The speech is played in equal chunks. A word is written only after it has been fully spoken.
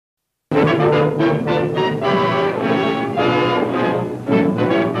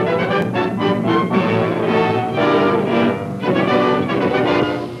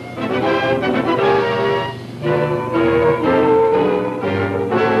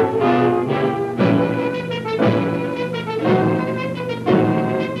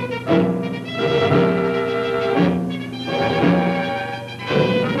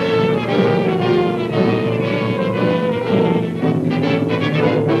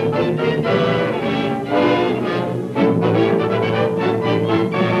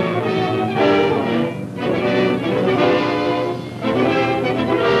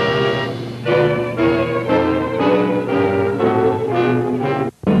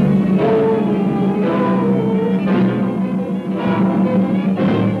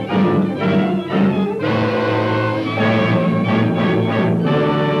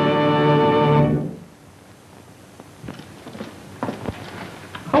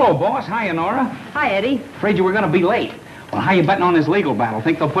Boss. Hiya, Nora. Hi, Eddie. Afraid you were going to be late. Well, how you betting on this legal battle?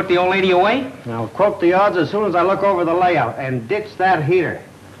 Think they'll put the old lady away? I'll quote the odds as soon as I look over the layout and ditch that heater.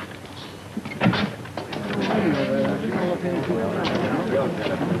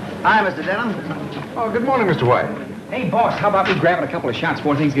 Hi, Mr. Denham. Oh, good morning, Mr. White. Hey, boss, how about me grabbing a couple of shots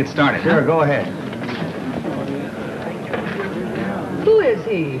before things get started? Sure, go ahead. Who is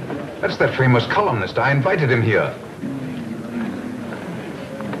he? That's that famous columnist. I invited him here.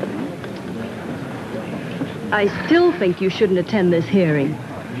 I still think you shouldn't attend this hearing.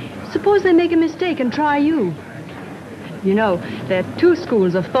 Suppose they make a mistake and try you. You know, there are two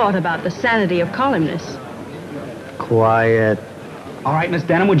schools of thought about the sanity of columnists. Quiet. All right, Miss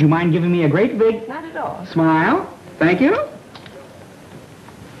Denham, would you mind giving me a great big... Not at all. Smile? Thank you.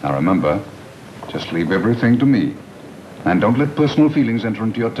 Now remember, just leave everything to me. And don't let personal feelings enter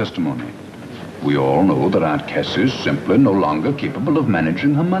into your testimony. We all know that Aunt Cassie is simply no longer capable of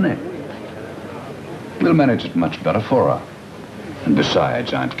managing her money. We'll manage it much better for her. And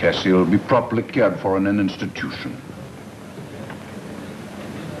besides, Aunt Cassie will be properly cared for in an institution.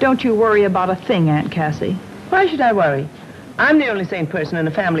 Don't you worry about a thing, Aunt Cassie. Why should I worry? I'm the only sane person in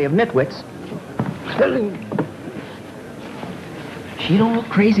a family of nitwits. She don't look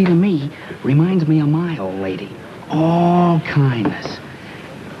crazy to me. Reminds me of my old lady. All kindness.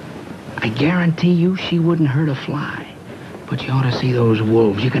 I guarantee you she wouldn't hurt a fly. But you ought to see those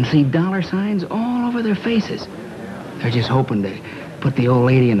wolves. You can see dollar signs all over their faces. They're just hoping to put the old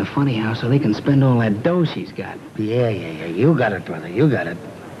lady in the funny house so they can spend all that dough she's got. Yeah. You got it, brother. You got it.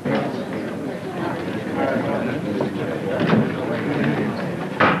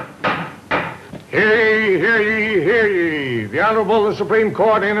 Hear ye. The Honorable the Supreme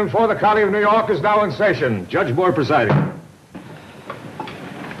Court in and for the County of New York is now in session. Judge Moore presiding.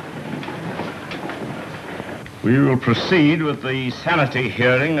 We will proceed with the sanity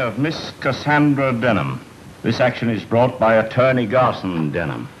hearing of Miss Cassandra Denham. This action is brought by Attorney Garson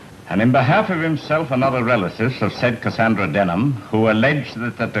Denham, and in behalf of himself and other relatives of said Cassandra Denham, who allege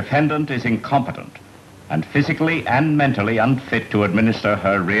that the defendant is incompetent and physically and mentally unfit to administer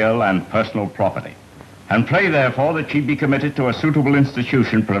her real and personal property, and pray therefore that she be committed to a suitable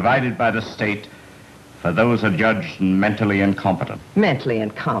institution provided by the state for those adjudged mentally incompetent. Mentally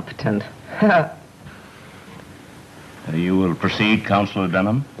incompetent. You will proceed, Counselor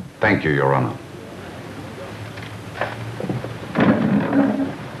Denham. Thank you, Your Honor.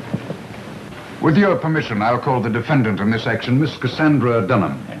 With your permission, I'll call the defendant in this action, Miss Cassandra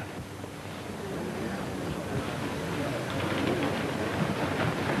Denham. Yeah.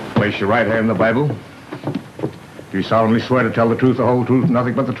 Place your right hand in the Bible. Do you solemnly swear to tell the truth, the whole truth,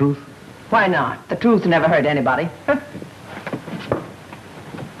 nothing but the truth? Why not? The truth never hurt anybody.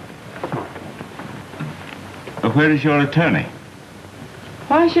 Where is your attorney?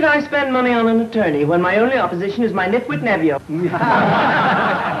 Why should I spend money on an attorney when my only opposition is my nitwit nephew?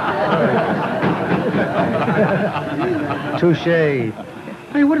 Touche.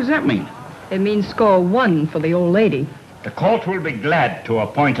 Hey, what does that mean? It means score 1 for the old lady. The court will be glad to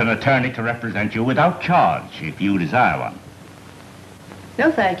appoint an attorney to represent you without charge, if you desire one.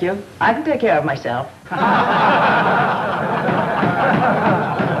 No, thank you. I can take care of myself.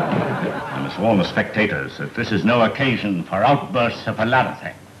 I must warn the spectators that this is no occasion for outbursts of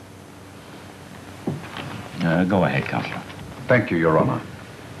hilarity. Go ahead, Counselor. Thank you, Your Honor.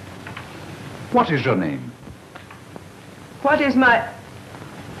 What is your name? What is my...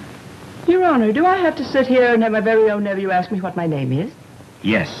 Your Honor, do I have to sit here and have my very own nephew ask me what my name is?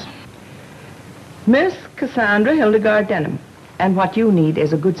 Yes. Miss Cassandra Hildegarde Denham. And what you need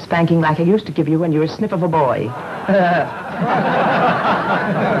is a good spanking like I used to give you when you were a snip of a boy.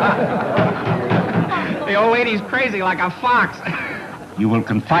 The old lady's crazy like a fox. you will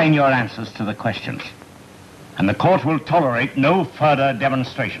confine your answers to the questions. And the court will tolerate no further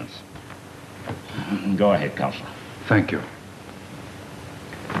demonstrations. Go ahead, Counselor. Thank you.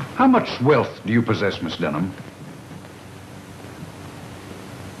 How much wealth do you possess, Miss Denham?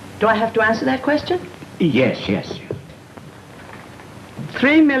 Do I have to answer that question? Yes, yes.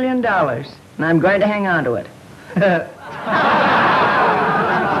 $3 million, and I'm going to hang on to it.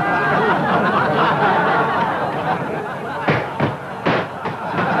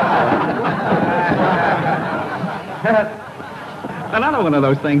 Another one of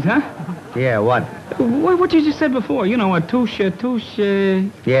those things, huh? Yeah, what? What you just said before. You know, a touche.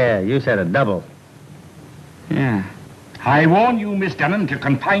 Yeah, you said a double. Yeah. I warn you, Miss Denham, to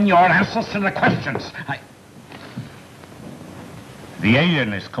confine your answers to the questions. The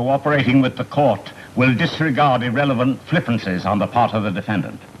alienist cooperating with the court will disregard irrelevant flippancies on the part of the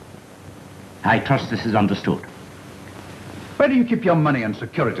defendant. I trust this is understood. Where do you keep your money and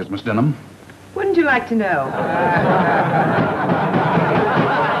securities, Miss Denham? Wouldn't you like to know?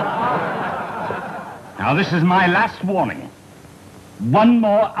 Now, this is my last warning. One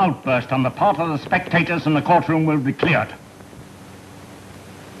more outburst on the part of the spectators in the courtroom will be cleared.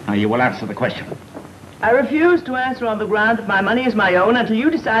 Now, you will answer the question. I refuse to answer on the ground that my money is my own until you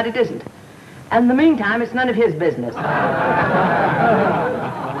decide it isn't. And in the meantime, it's none of his business.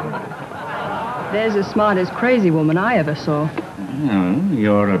 There's the smartest crazy woman I ever saw.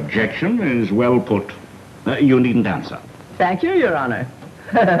 Your objection is well put. You needn't answer. Thank you, Your Honor.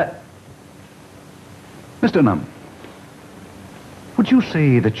 Miss Denham, would you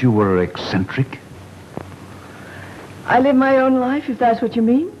say that you were eccentric? I live my own life, if that's what you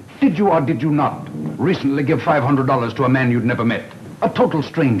mean. Did you or did you not recently give $500 to a man you'd never met? A total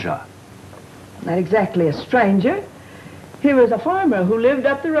stranger. Not exactly a stranger. He was a farmer who lived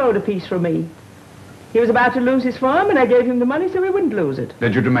up the road a piece from me. He was about to lose his farm, and I gave him the money so he wouldn't lose it.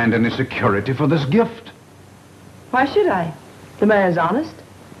 Did you demand any security for this gift? Why should I? The man's honest.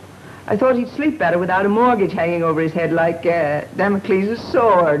 I thought he'd sleep better without a mortgage hanging over his head like Damocles'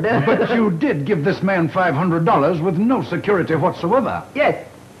 sword. But you did give this man $500 with no security whatsoever. Yes.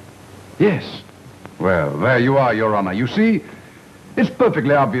 Yes. Well, there you are, Your Honor. You see, it's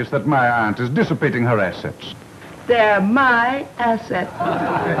perfectly obvious that my aunt is dissipating her assets. They're my assets.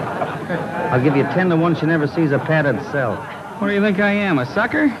 I'll give you 10 to 1 she never sees a padded cell. What do you think I am, a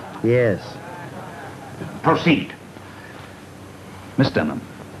sucker? Yes. Proceed. Miss Denham,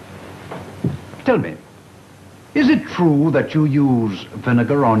 tell me, is it true that you use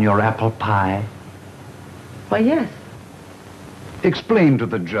vinegar on your apple pie? Why, yes. Explain to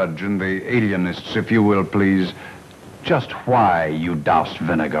the judge and the alienists, if you will, please, just why you doused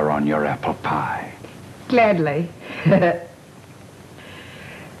vinegar on your apple pie. Gladly. That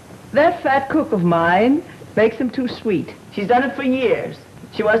fat cook of mine makes them too sweet. She's done it for years.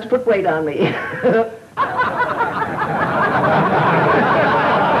 She wants to put weight on me.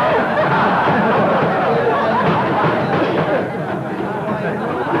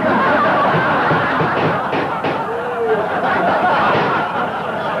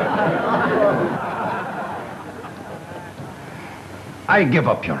 I give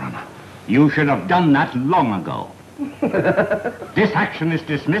up, Your Honor. You should have done that long ago. This action is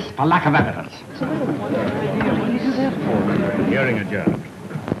dismissed for lack of evidence. Hearing adjourned.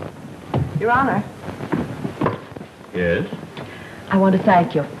 Your Honor, Yes? I want to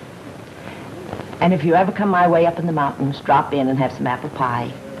thank you. And if you ever come my way up in the mountains, drop in and have some apple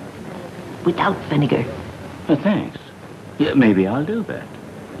pie. Without vinegar. Thanks. Yeah, maybe I'll do that.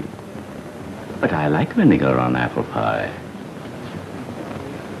 But I like vinegar on apple pie.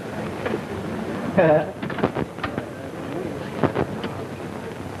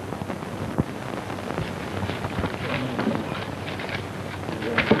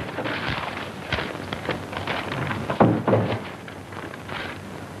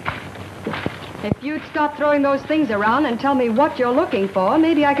 If you'd stop throwing those things around and tell me what you're looking for,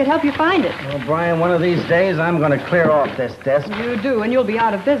 maybe I could help you find it. Well, Brian, one of these days I'm going to clear off this desk. You do, and you'll be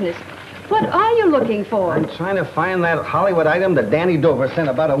out of business. What are you looking for? I'm trying to find that Hollywood item that Danny Dover sent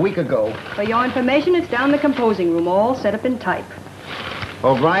about a week ago. For your information, it's down the composing room, all set up in type.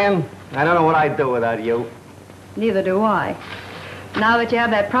 Oh, Brian, I don't know what I'd do without you. Neither do I. Now that you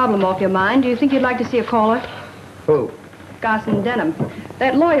have that problem off your mind, do you think you'd like to see a caller? Who? Garson Denham.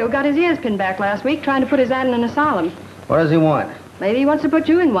 That lawyer who got his ears pinned back last week trying to put his ad in an asylum. What does he want? Maybe he wants to put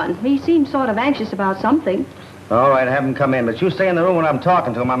you in one. He seems sort of anxious about something. All right, have him come in, but you stay in the room when I'm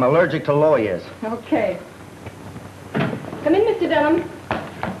talking to him. I'm allergic to lawyers. Okay. Come in, Mr. Denham.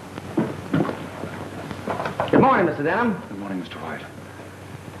 Good morning, Mr. Denham. Good morning, Mr. White.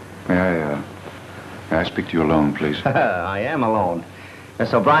 May I speak to you alone, please? I am alone.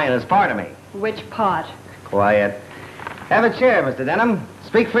 Miss O'Brien is part of me. Which part? Quiet. Have a chair, Mr. Denham.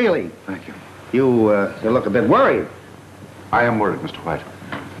 Speak freely. Thank you. You look a bit worried. I am worried, Mr. White.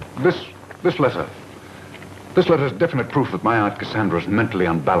 This letter. This letter is definite proof that my Aunt Cassandra is mentally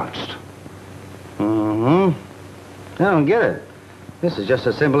unbalanced. I don't get it. This is just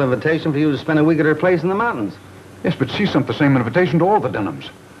a simple invitation for you to spend a week at her place in the mountains. Yes, but she sent the same invitation to all the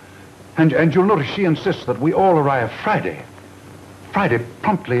Denhams. And you'll notice she insists that we all arrive Friday. Friday,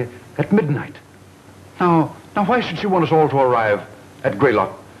 promptly at midnight. Now, why should she want us all to arrive at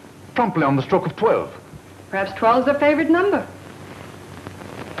Greylock promptly on the stroke of 12? Perhaps 12's her favorite number.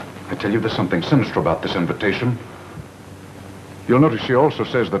 I tell you, there's something sinister about this invitation. You'll notice she also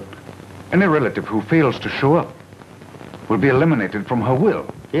says that any relative who fails to show up will be eliminated from her will.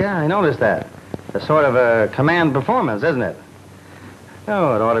 Yeah, I noticed that. A sort of a command performance, isn't it?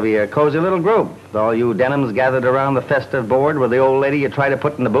 Oh, it ought to be a cozy little group. With all you Denhams gathered around the festive board with the old lady you try to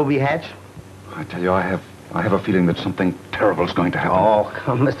put in the booby hatch. I tell you, I have a feeling that something terrible is going to happen. Oh,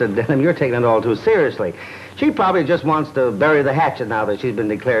 come, Mr. Denham, you're taking it all too seriously. She probably just wants to bury the hatchet now that she's been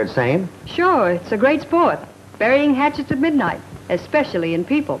declared sane. Sure, it's a great sport. Burying hatchets at midnight, especially in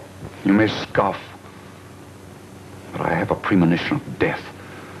people. You may scoff, but I have a premonition of death.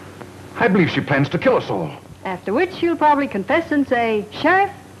 I believe she plans to kill us all. After which she'll probably confess and say, Sheriff,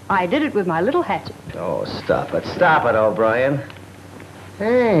 I did it with my little hatchet. Oh, stop it, O'Brien.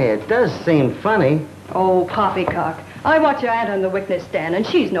 Hey, it does seem funny. Oh, poppycock. I watch your aunt on the witness stand, and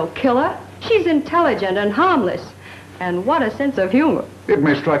she's no killer. She's intelligent and harmless. And what a sense of humor. It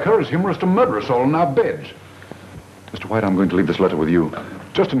may strike her as humorous to murder us all in our beds. Mr. White, I'm going to leave this letter with you,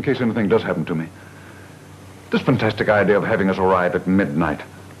 just in case anything does happen to me. This fantastic idea of having us arrive at midnight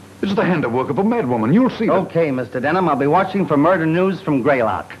is the handiwork of a madwoman. You'll see that. Okay, Mr. Denham, I'll be watching for murder news from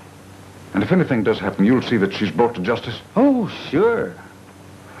Greylock. And if anything does happen, you'll see that she's brought to justice. Oh, sure.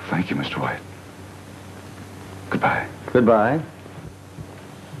 Thank you, Mr. White. Goodbye. Goodbye.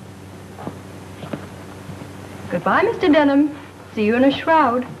 Goodbye, Mr. Denham. See you in a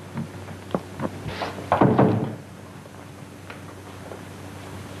shroud.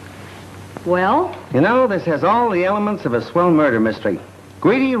 Well? You know, this has all the elements of a swell murder mystery.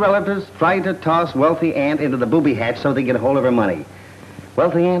 Greedy relatives try to toss wealthy aunt into the booby hatch so they get a hold of her money.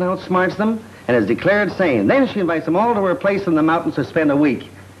 Wealthy aunt outsmarts them and is declared sane. Then she invites them all to her place in the mountains to spend a week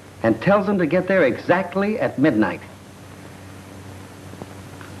and tells them to get there exactly at midnight.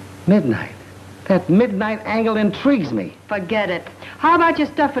 Midnight. That midnight angle intrigues me. Forget it. How about your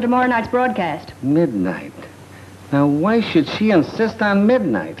stuff for tomorrow night's broadcast? Midnight. Now, why should she insist on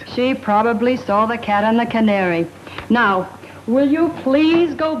midnight? She probably saw the cat and the canary. Now, will you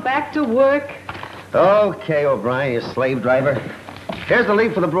please go back to work? Okay, O'Brien, you slave driver. Here's the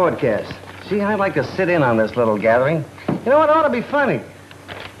lead for the broadcast. See, I'd like to sit in on this little gathering. You know, it ought to be funny.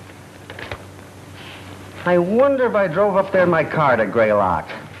 I wonder if I drove up there in my car to Greylock.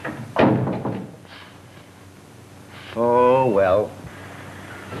 Oh, well.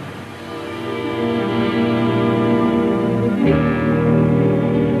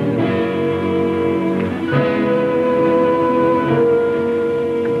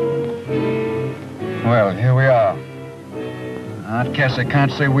 Well, here we are. Aunt Cassie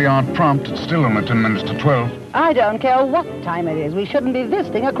can't say we aren't prompt. It's still only 10 minutes to 12. I don't care what time it is. We shouldn't be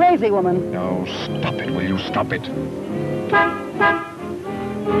visiting a crazy woman. Oh, stop it, will you? Stop it.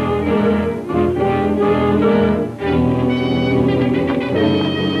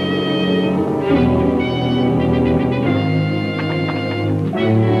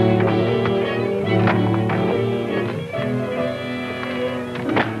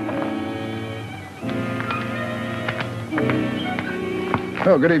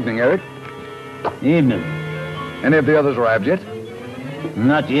 Oh, good evening, Eric. Evening. Any of the others arrived yet?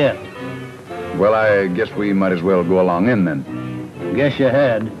 Not yet. Well, I guess we might as well go along in, then. Guess you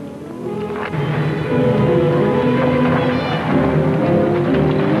had.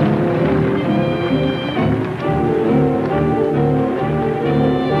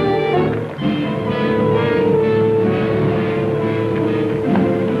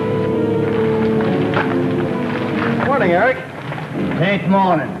 Morning, Eric. Ain't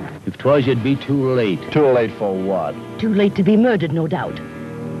morning. If 'twas, you'd be too late. Too late for what? Too late to be murdered, no doubt.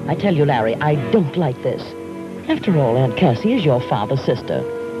 I tell you, Larry, I don't like this. After all, Aunt Cassie is your father's sister.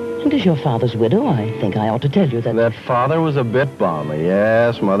 And as your father's widow, I think I ought to tell you that... That father was a bit balmy.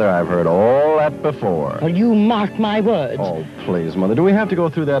 Yes, Mother, I've heard all that before. Well, you mark my words. Oh, please, Mother, do we have to go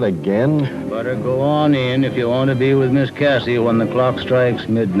through that again? Better go on in if you want to be with Miss Cassie when the clock strikes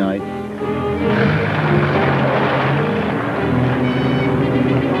midnight.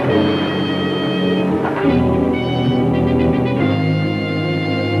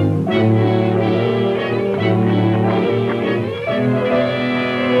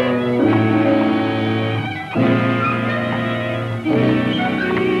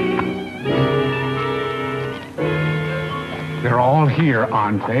 here,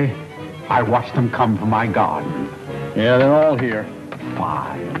 aren't they? I watched them come from my garden. Yeah, they're all here.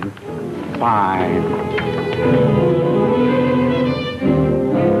 Fine. Fine.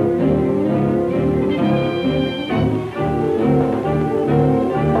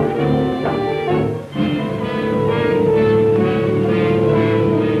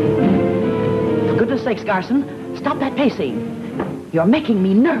 For goodness sakes, Garson, stop that pacing. You're making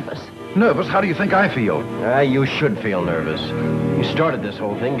me nervous. Nervous? How do you think I feel? You should feel nervous. You started this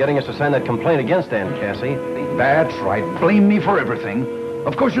whole thing, getting us to sign that complaint against Aunt Cassie. That's right. Blame me for everything.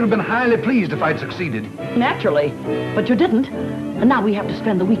 Of course, you'd have been highly pleased if I'd succeeded. Naturally. But you didn't. And now we have to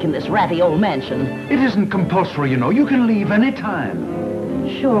spend the week in this ratty old mansion. It isn't compulsory, you know. You can leave any time.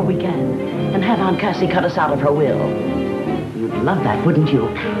 Sure we can. And have Aunt Cassie cut us out of her will. You'd love that, wouldn't you?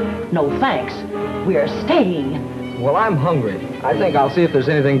 No thanks. We're staying. Well, I'm hungry. I think I'll see if there's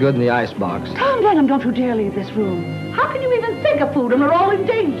anything good in the icebox. Tom Denham, don't you dare leave this room. How can you even think of food when we're all in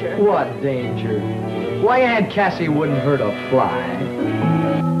danger? What danger? Why, Aunt Cassie wouldn't hurt a fly.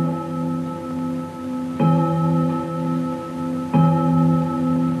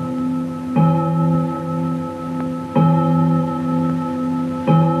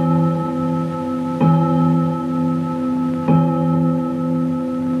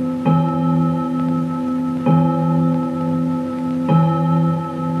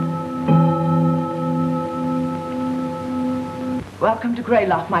 Welcome to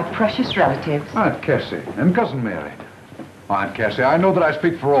Greylock, my precious relatives. Aunt Cassie and Cousin Mary. Aunt Cassie, I know that I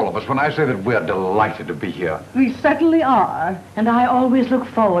speak for all of us when I say that we're delighted to be here. We certainly are. And I always look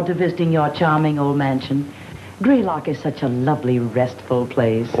forward to visiting your charming old mansion. Greylock is such a lovely, restful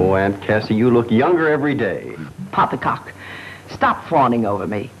place. Oh, Aunt Cassie, you look younger every day. Poppycock, stop fawning over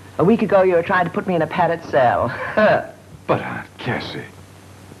me. A week ago, you were trying to put me in a padded cell. But, Aunt Cassie,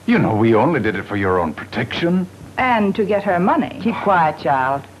 you know we only did it for your own protection. And to get her money. Keep quiet,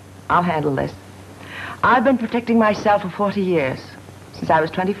 child. I'll handle this. I've been protecting myself for 40 years, since I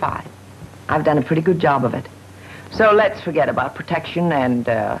was 25. I've done a pretty good job of it. So let's forget about protection and,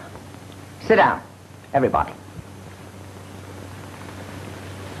 sit down, everybody.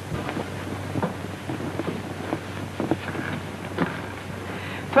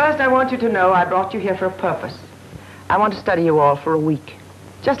 First, I want you to know I brought you here for a purpose. I want to study you all for a week.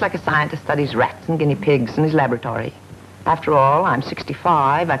 Just like a scientist studies rats and guinea pigs in his laboratory. After all, I'm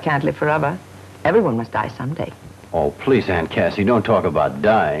 65. I can't live forever. Everyone must die someday. Oh, please, Aunt Cassie, don't talk about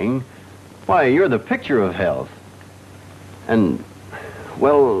dying. Why, you're the picture of health. And,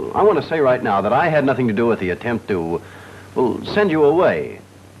 well, I want to say right now that I had nothing to do with the attempt to, well, send you away.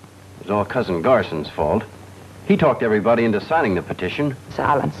 It was all Cousin Garson's fault. He talked everybody into signing the petition.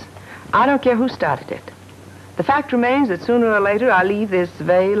 Silence. I don't care who started it. The fact remains that sooner or later I'll leave this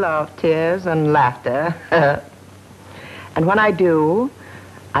vale of tears and laughter. And when I do,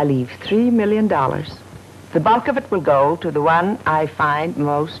 I leave $3 million. The bulk of it will go to the one I find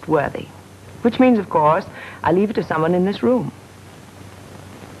most worthy. Which means, of course, I leave it to someone in this room.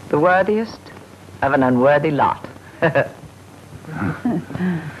 The worthiest of an unworthy lot. But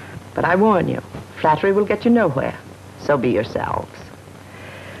I warn you, flattery will get you nowhere. So be yourselves.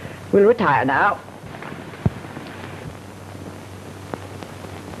 We'll retire now.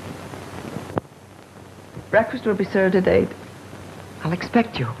 Breakfast will be served at 8. I'll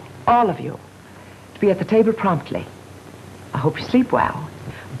expect you, all of you, to be at the table promptly. I hope you sleep well.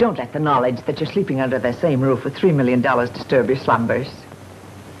 Don't let the knowledge that you're sleeping under the same roof with $3 million disturb your slumbers.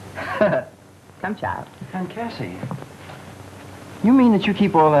 Come, child. Aunt Cassie, you mean that you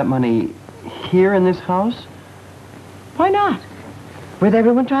keep all that money here in this house? Why not? With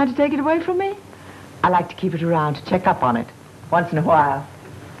everyone trying to take it away from me? I like to keep it around to check up on it once in a while.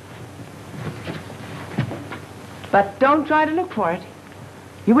 But don't try to look for it.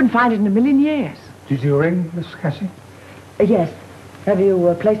 You wouldn't find it in a million years. Did you ring, Miss Cassie? Yes. Have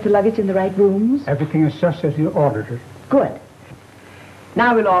you placed the luggage in the right rooms? Everything is just as you ordered it. Good.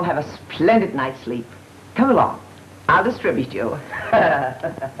 Now we'll all have a splendid night's sleep. Come along. I'll distribute you.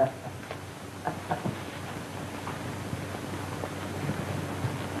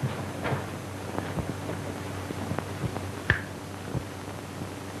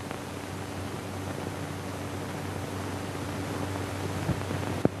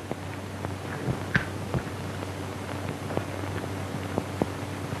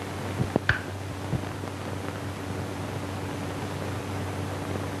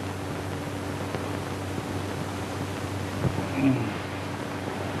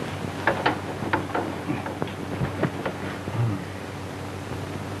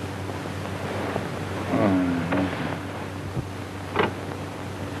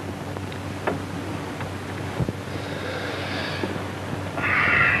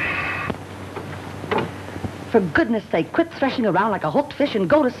 For goodness sake, quit threshing around like a hooked fish and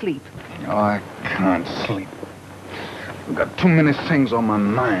go to sleep. Oh, I can't sleep. I've got too many things on my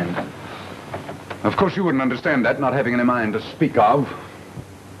mind. Of course, you wouldn't understand that, not having any mind to speak of.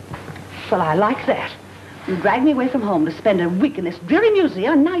 Well, I like that. You dragged me away from home to spend a week in this dreary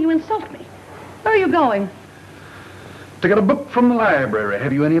museum, and now you insult me. Where are you going? To get a book from the library.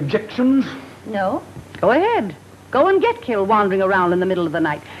 Have you any objections? No. Go ahead. Go and get killed wandering around in the middle of the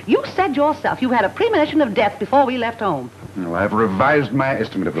night. You said yourself you had a premonition of death before we left home. Well, I've revised my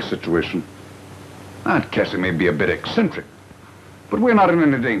estimate of the situation. Aunt Cassie may be a bit eccentric, but we're not in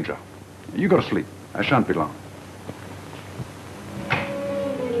any danger. You go to sleep. I shan't be long.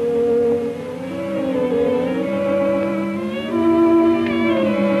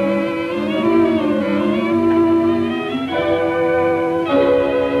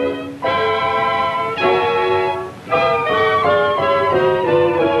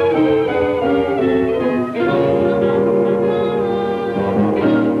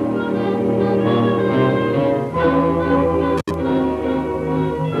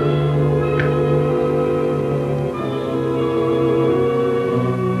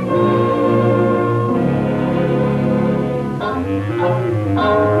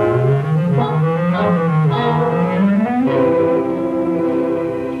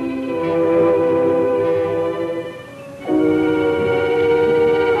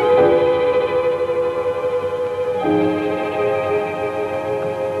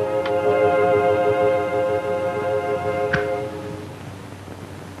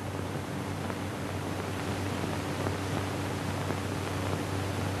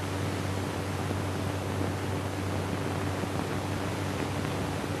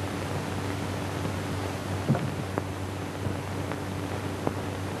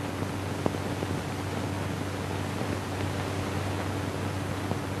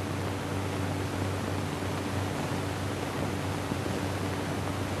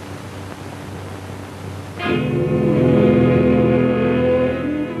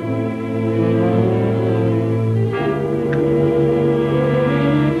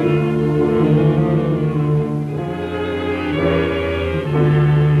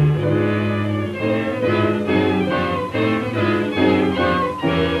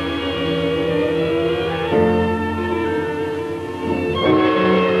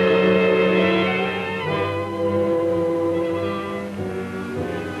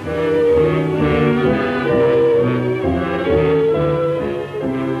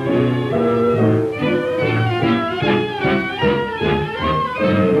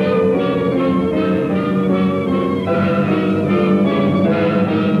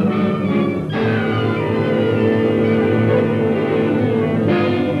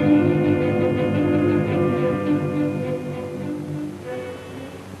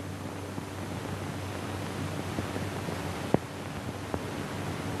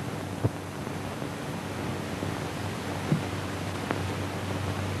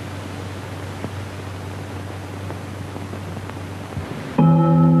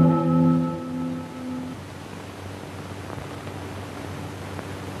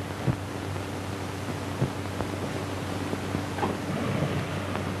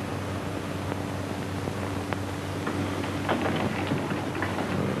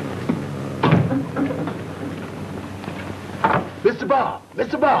 Mr. Bob!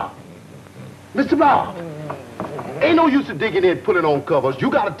 Mr. Bob! Mr. Bob! Ain't no use in digging in pulling on covers.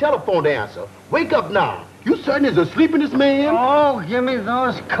 You got a telephone to answer. Wake up now. You certain is asleep in this man? Oh, give me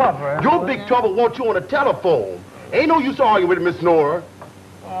those covers. Your big trouble wants you on the telephone. Ain't no use arguing with Miss Nora.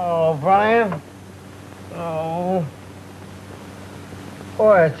 Oh, Brian. Oh.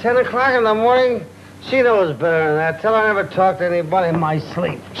 Boy, at 10 o'clock in the morning, she knows better than that. Tell her I never talk to anybody in my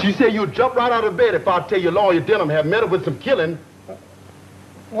sleep. She said you'd jump right out of bed if I tell you lawyer Denham had met her with some killing.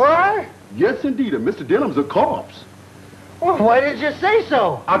 What? Yes, indeed. And Mr. Denham's a corpse. Well, why did you say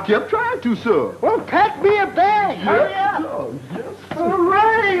so? I kept trying to, sir. Well, pack me a bag. Yes, Hurry up. sir. Yes, sir.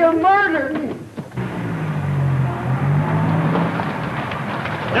 Hooray, a murder.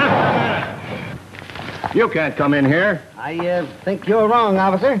 You can't come in here. I think you're wrong,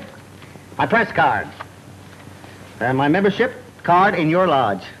 officer. My press card. My membership card in your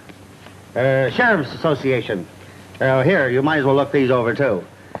lodge. Sheriff's Association. Here, you might as well look these over, too.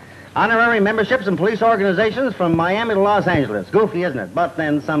 Honorary memberships in police organizations from Miami to Los Angeles. Goofy, isn't it? But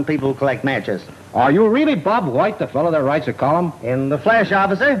then some people collect matches. Are you really Bob White, the fellow that writes a column? In the flesh,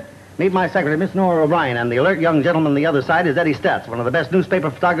 officer. Meet my secretary, Miss Nora O'Brien, and the alert young gentleman on the other side is Eddie Stutz, one of the best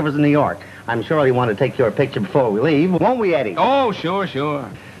newspaper photographers in New York. I'm sure he'll want to take your picture before we leave. Won't we, Eddie? Oh, sure, sure.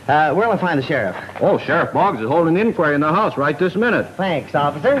 Where'll I find the sheriff? Oh, Sheriff Boggs is holding an inquiry in the house right this minute. Thanks,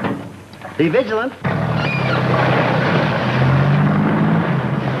 officer. Be vigilant.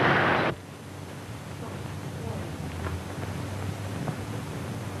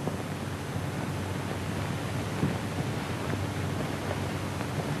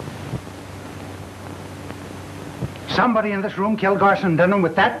 Somebody in this room killed Garson Denham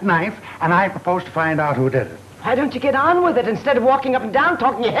with that knife, and I propose to find out who did it. Why don't you get on with it instead of walking up and down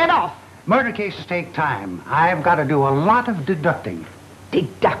talking your head off? Murder cases take time. I've got to do a lot of deducting.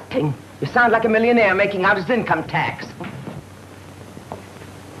 Deducting? You sound like a millionaire making out his income tax.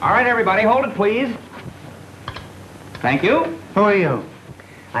 All right, everybody, hold it, please. Thank you. Who are you?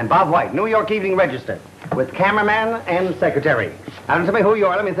 I'm Bob White, New York Evening Register, with cameraman and secretary. Now, tell me who you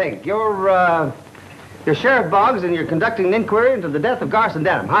are. Let me think. You're Sheriff Boggs, and you're conducting an inquiry into the death of Garson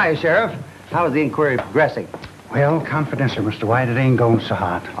Denham. Hi, Sheriff. How is the inquiry progressing? Well, confidential, Mr. White. It ain't going so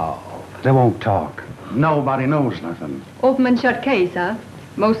hot. Oh. They won't talk. Nobody knows nothing. Open and shut case, huh?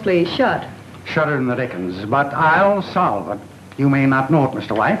 Mostly shut. Shudder in the dickens, but I'll solve it. You may not know it,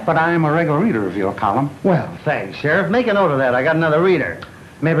 Mr. White, but I'm a regular reader of your column. Well, thanks, Sheriff. Make a note of that. I got another reader.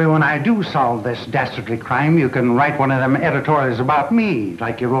 Maybe when I do solve this dastardly crime, you can write one of them editorials about me,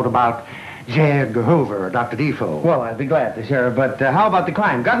 like you wrote about J. Edgar Hoover or Dr. Defoe. Well, I'd be glad to, Sheriff, but how about the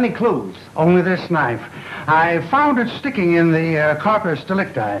crime? Got any clues? Only this knife. I found it sticking in the corpus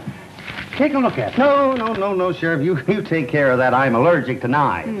delicti. Take a look at it. No, Sheriff. You take care of that. I'm allergic to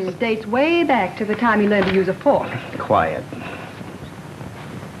knives. It dates way back to the time he learned to use a fork. Quiet.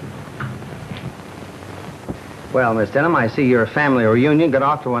 Well, Miss Denham, I see your family reunion got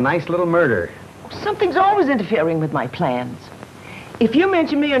off to a nice little murder. Something's always interfering with my plans. If you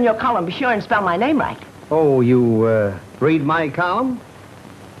mention me in your column, be sure and spell my name right. Oh, you read my column?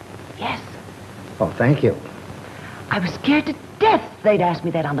 Yes. Oh, thank you. I was scared to death they'd ask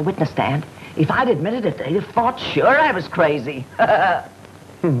me that on the witness stand. If I'd admitted it, they'd have thought sure I was crazy.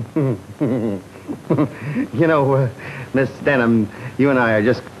 You know, Miss Denham, you and I are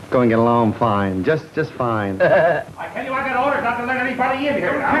just going to get along fine. Just fine. I tell you, I got orders not to let anybody in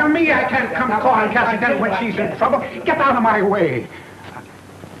here. Tell me I can't come calling Cassie Denham when she's in trouble. Get out of my way.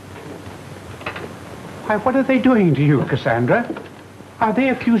 Why, what are they doing to you, Cassandra? Are they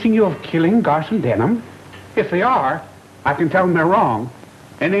accusing you of killing Garson Denham? If they are, I can tell them they're wrong.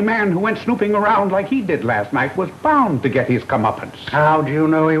 Any man who went snooping around like he did last night was bound to get his comeuppance. How do you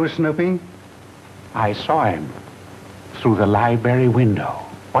know he was snooping? I saw him through the library window.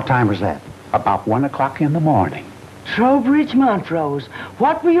 What time was that? About 1 o'clock in the morning. Trowbridge, Montrose,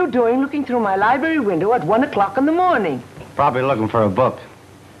 what were you doing looking through my library window at 1 o'clock in the morning? Probably looking for a book.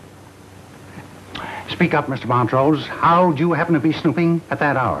 Speak up, Mr. Montrose. How'd you happen to be snooping at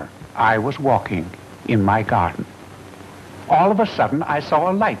that hour? I was walking in my garden. All of a sudden, I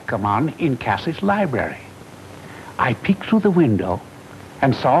saw a light come on in Cassie's library. I peeked through the window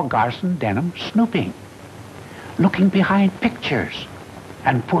and saw Garson Denham snooping, looking behind pictures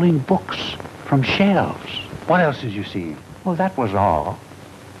and pulling books from shelves. What else did you see? Well, that was all.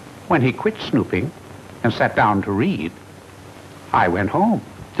 When he quit snooping and sat down to read, I went home.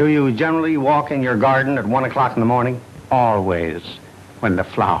 Do you generally walk in your garden at 1 o'clock in the morning? Always, when the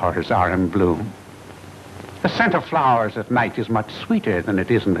flowers are in bloom. The scent of flowers at night is much sweeter than it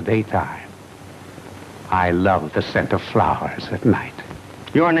is in the daytime. I love the scent of flowers at night.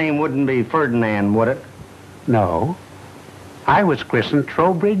 Your name wouldn't be Ferdinand, would it? No. I was christened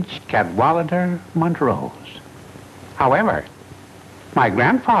Trowbridge, Cadwallader, Montrose. However, my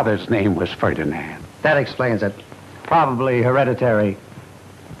grandfather's name was Ferdinand. That explains it. Probably hereditary.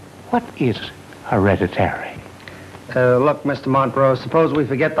 What is hereditary? Look, Mr. Montrose, suppose we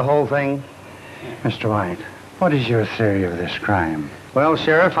forget the whole thing? Mr. White, what is your theory of this crime? Well,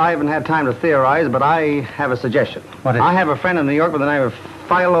 Sheriff, I haven't had time to theorize, but I have a suggestion. What is I have a friend in New York by the name of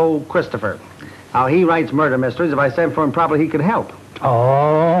Philo Christopher. Now, he writes murder mysteries. If I sent for him, probably he could help.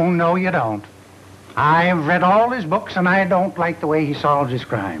 Oh, no, you don't. I've read all his books, and I don't like the way he solves his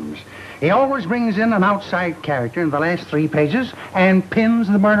crimes. He always brings in an outside character in the last 3 pages and pins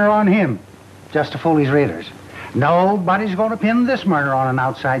the murder on him, just to fool his readers. Nobody's going to pin this murder on an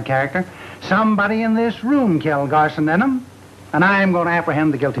outside character. Somebody in this room killed Garson Denham, and I'm going to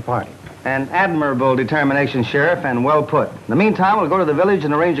apprehend the guilty party. An admirable determination, Sheriff, and well put. In the meantime, we'll go to the village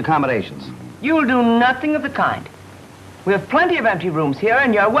and arrange accommodations. You'll do nothing of the kind. We have plenty of empty rooms here,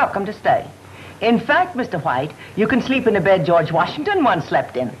 and you're welcome to stay. In fact, Mr. White, you can sleep in the bed George Washington once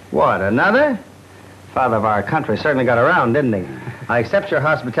slept in. What, another? Father of our country certainly got around, didn't he? I accept your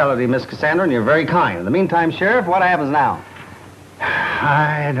hospitality, Miss Cassandra, and you're very kind. In the meantime, Sheriff, what happens now?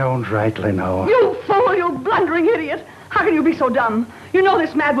 I don't rightly know. You fool, you blundering idiot. How can you be so dumb? You know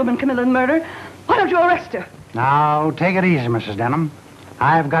this mad woman committed murder. Why don't you arrest her? Now, take it easy, Mrs. Denham.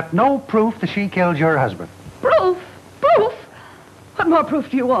 I've got no proof that she killed your husband. Proof? Proof? What more proof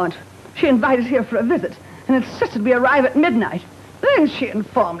do you want? She invited us here for a visit and insisted we arrive at midnight. Then she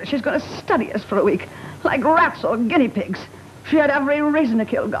informed us she's going to study us for a week, like rats or guinea pigs. She had every reason to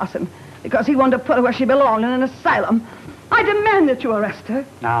kill Garson. because he wanted to put her where she belonged, in an asylum. I demand that you arrest her.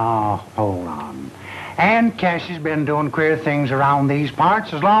 Now, hold on. Aunt Cassie's been doing queer things around these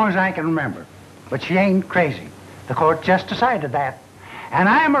parts as long as I can remember. But she ain't crazy. The court just decided that. And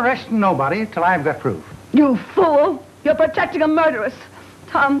I'm arresting nobody till I've got proof. You fool! You're protecting a murderess.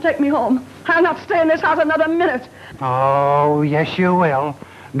 Tom, take me home. I'll not stay in this house another minute. Oh, yes, you will.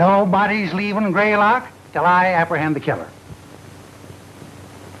 Nobody's leaving Greylock till I apprehend the killer.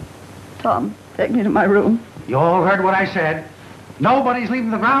 Tom, take me to my room. You all heard what I said. Nobody's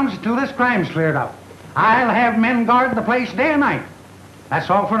leaving the grounds until this crime's cleared up. I'll have men guard the place day and night. That's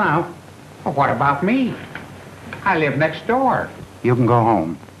all for now. Well, what about me? I live next door. You can go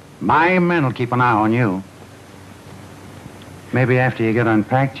home. My men will keep an eye on you. Maybe after you get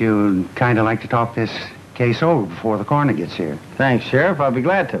unpacked, you'd kind of like to talk this case over before the coroner gets here. Thanks, Sheriff. I'll be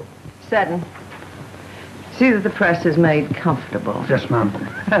glad to. Seton. See that the press is made comfortable. Yes, ma'am.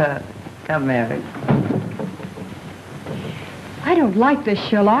 Come, Mary. I don't like this,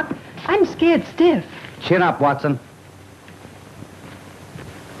 Sherlock. I'm scared stiff. Chin up, Watson.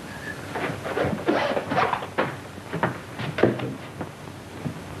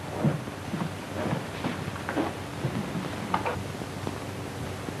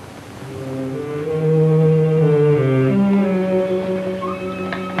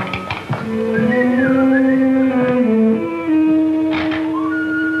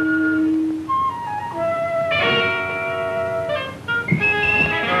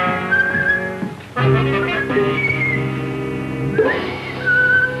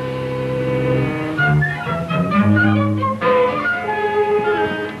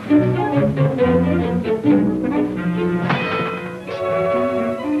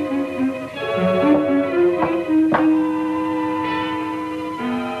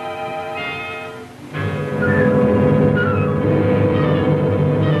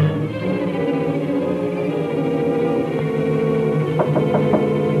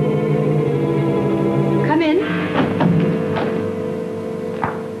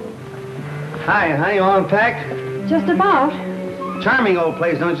 Unpacked? Just about. Charming old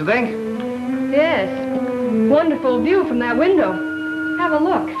place, don't you think? Yes. Wonderful view from that window. Have a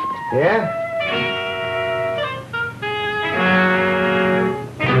look. Yeah?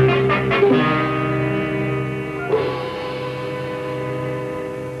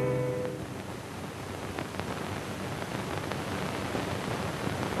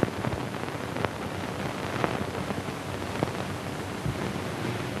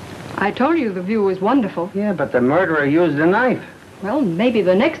 I told you the view was wonderful. Yeah, but the murderer used a knife. Well, maybe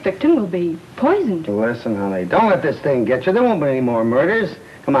the next victim will be poisoned. Listen, honey, don't let this thing get you. There won't be any more murders.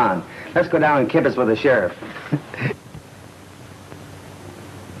 Come on, let's go down and kibitz with the sheriff.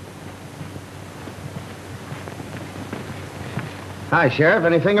 Hi, Sheriff.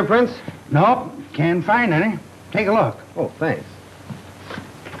 Any fingerprints? Nope, can't find any. Take a look. Oh, thanks.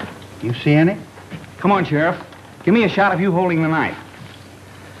 You see any? Come on, Sheriff. Give me a shot of you holding the knife.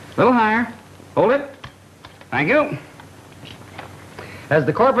 A little higher. Hold it. Thank you. Has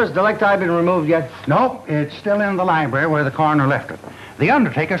the corpus delicti been removed yet? Nope, it's still in the library where the coroner left it. The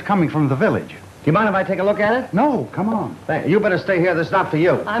undertaker's coming from the village. Do you mind if I take a look at it? No, come on. You better stay here. This is not for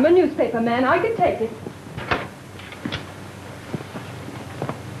you. I'm a newspaper man. I can take it.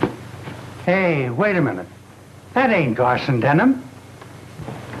 Hey, wait a minute. That ain't Garson Denham.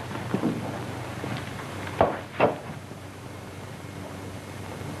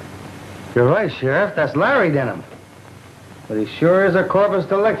 You're right, Sheriff. That's Larry Denham. But he sure is a corpus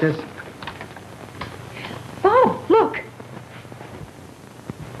delictus. Oh, look.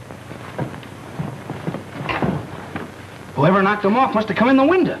 Whoever knocked him off must have come in the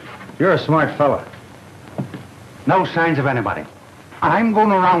window. You're a smart fella. No signs of anybody. I'm going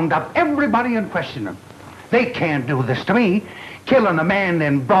to round up everybody and question them. They can't do this to me, killing a man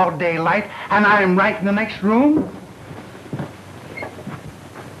in broad daylight, and I'm right in the next room.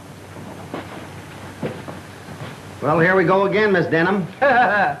 Well, here we go again, Miss Denham.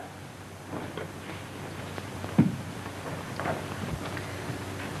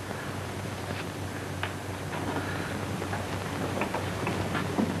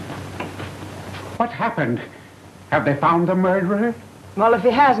 What happened? Have they found the murderer? Well, if he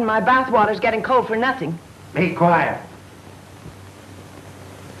hasn't, my bathwater's getting cold for nothing. Be quiet.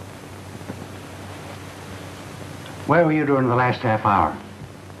 Where were you during the last half hour?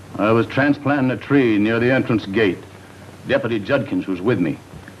 I was transplanting a tree near the entrance gate. Deputy Judkins was with me.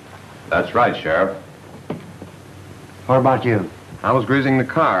 That's right, Sheriff. What about you? I was greasing the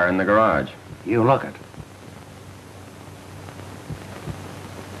car in the garage. You look it.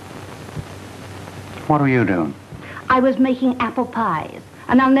 What were you doing? I was making apple pies.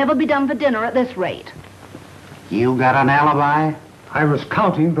 and I'll never be done for dinner at this rate. You got an alibi? I was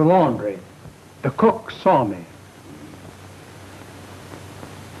counting the laundry. The cook saw me.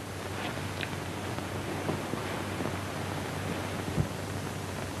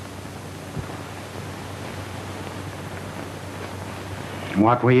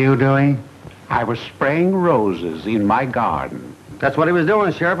 What were you doing? I was spraying roses in my garden. That's what he was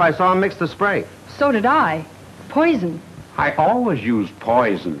doing, Sheriff. I saw him mix the spray. So did I. Poison. I always use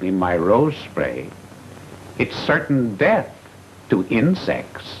poison in my rose spray. It's certain death to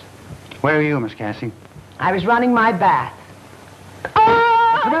insects. Where are you, Miss Cassie? I was running my bath.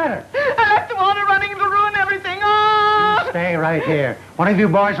 What's the matter? After water running, it'll ruin everything. Oh! Stay right here. One of you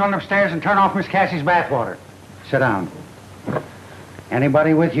boys run upstairs and turn off Miss Cassie's bathwater. Sit down.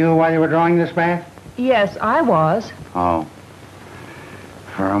 Anybody with you while you were drawing this bath? Yes, I was. Oh.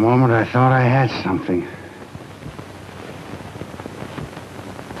 For a moment, I thought I had something.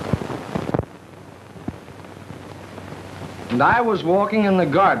 And I was walking in the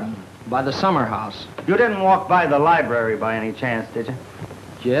garden by the summer house. You didn't walk by the library by any chance, did you?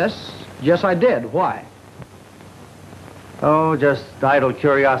 Yes, I did. Why? Oh, just idle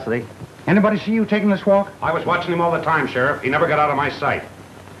curiosity. Anybody see you taking this walk? I was watching him all the time, Sheriff. He never got out of my sight.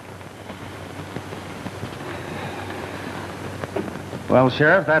 Well,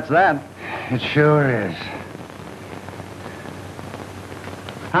 Sheriff, that's that. It sure is.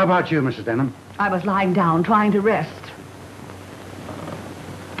 How about you, Mrs. Denham? I was lying down, trying to rest.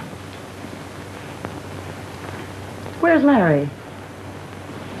 Where's Larry?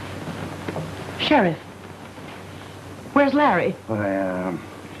 Sheriff. Where's Larry? Well,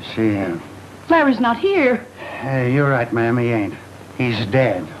 you see, Larry's not here. Hey, you're right, ma'am, he ain't. He's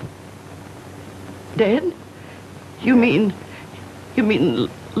dead. Dead? You mean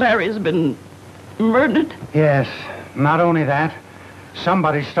Larry's been murdered? Yes, not only that,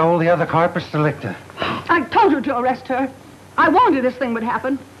 somebody stole the other corpus delicti. I told you to arrest her. I warned you this thing would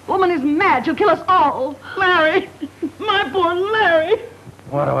happen. Woman is mad. She'll kill us all. Larry! My poor Larry!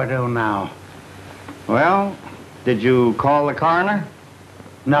 What do I do now? Well, did you call the coroner?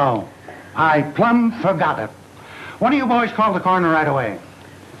 No, I plumb forgot it. One of you boys called the coroner right away.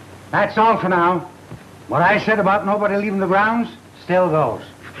 That's all for now. What I said about nobody leaving the grounds still goes.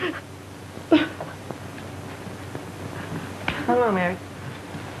 Hello, Mary.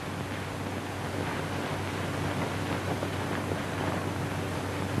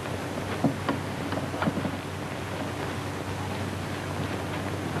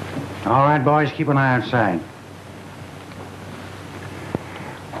 All right, boys, keep an eye outside.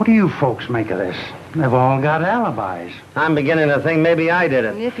 What do you folks make of this? They've all got alibis. I'm beginning to think maybe I did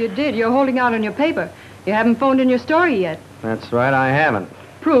it. And if you did, you're holding out on your paper. You haven't phoned in your story yet. That's right, I haven't.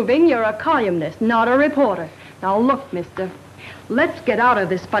 Proving you're a columnist, not a reporter. Now look, mister. Let's get out of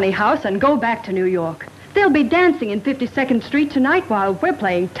this funny house and go back to New York. They'll be dancing in 52nd Street tonight while we're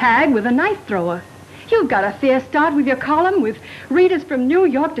playing tag with a knife thrower. You've got a fair start with your column with readers from New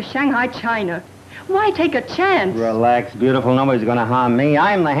York to Shanghai, China. Why take a chance? Relax, beautiful. Nobody's going to harm me.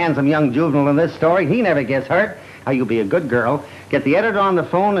 I'm the handsome young juvenile in this story. He never gets hurt. Now, you be a good girl. Get the editor on the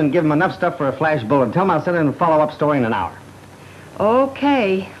phone and give him enough stuff for a flash bullet. Tell him I'll send in a follow-up story in an hour.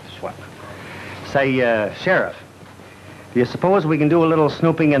 Okay. Swell. Say, Sheriff, do you suppose we can do a little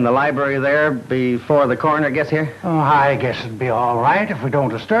snooping in the library there before the coroner gets here? Oh, I guess it'd be all right if we don't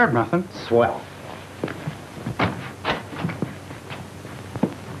disturb nothing. Swell.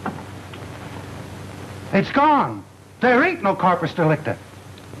 It's gone. There ain't no corpus delicti.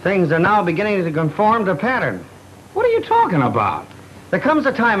 Things are now beginning to conform to pattern. What are you talking about? There comes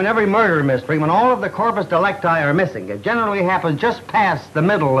a time in every murder mystery when all of the corpus delicti are missing. It generally happens just past the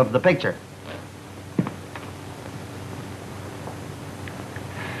middle of the picture.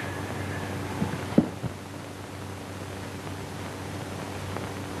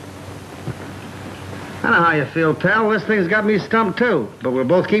 I know how you feel, pal. This thing's got me stumped, too. But we'll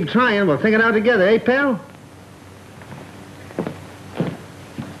both keep trying. We'll think it out together, eh, pal?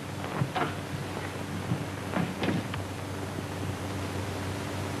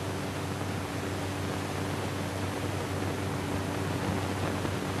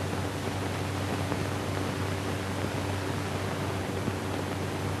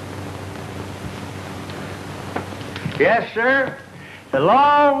 Yes, sir. The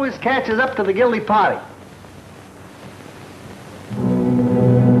law always catches up to the guilty party.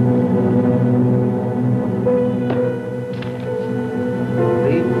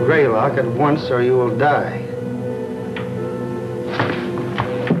 Leave Greylock at once or you will die.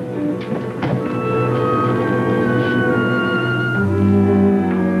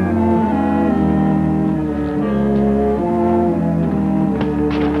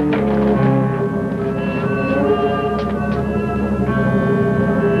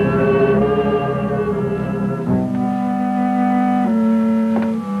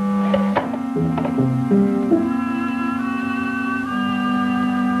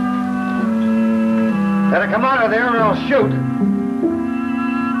 Better come out of there or I'll shoot.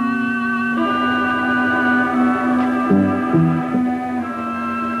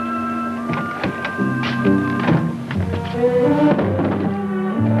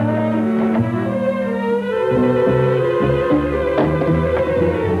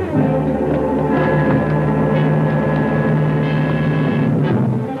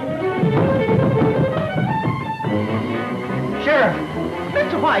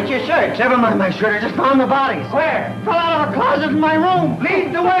 Your shirt. Never mind my shirt. I just found the bodies. Where? Fell out of a closet in my room.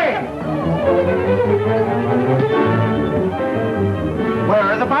 Lead the way. Where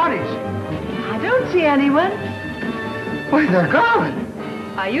are the bodies? I don't see anyone. Why, they're gone.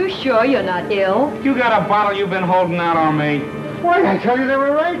 Are you sure you're not ill? You got a bottle you've been holding out on me. Why, I tell you, they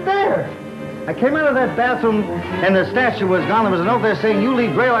were right there. I came out of that bathroom, and the statue was gone. There was a note there saying, you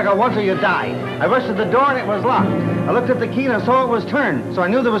leave Greylock once or you die. I rushed to the door, and it was locked. I looked at the key, and I saw it was turned. So I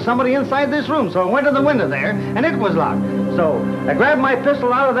knew there was somebody inside this room. So I went to the window there, and it was locked. So I grabbed my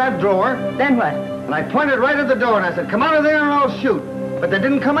pistol out of that drawer. Then what? And I pointed right at the door, and I said, come out of there, and I'll shoot. But they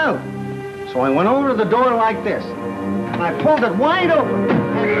didn't come out. So I went over to the door like this, and I pulled it wide open.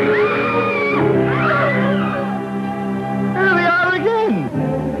 There they are again.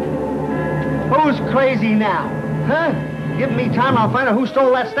 Who's crazy now? Huh? Give me time, I'll find out who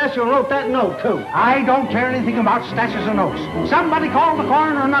stole that statue and wrote that note, too. I don't care anything about statues or notes. Somebody call the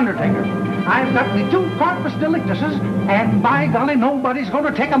coroner and undertaker. I've got the 2 corpus delictuses, and by golly, nobody's going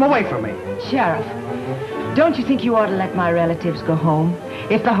to take them away from me. Sheriff, don't you think you ought to let my relatives go home?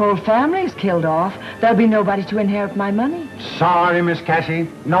 If the whole family is killed off, there'll be nobody to inherit my money. Sorry, Miss Cassie.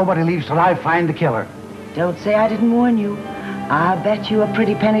 Nobody leaves till I find the killer. Don't say I didn't warn you. I'll bet you a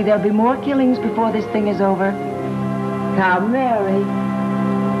pretty penny there'll be more killings before this thing is over. Now, Mary.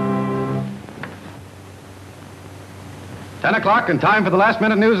 10 o'clock and time for the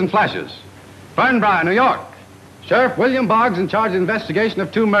last-minute news and flashes. Fernbrough, New York. Sheriff William Boggs, in charge of investigation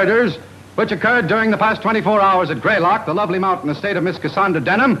of 2 murders which occurred during the past 24 hours at Greylock, the lovely mountain estate of Miss Cassandra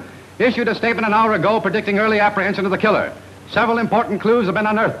Denham, issued a statement an hour ago predicting early apprehension of the killer. Several important clues have been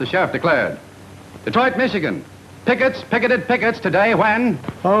unearthed, the sheriff declared. Detroit, Michigan. Picketed pickets today when...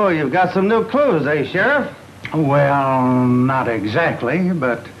 Oh, you've got some new clues, eh, Sheriff? Well, not exactly,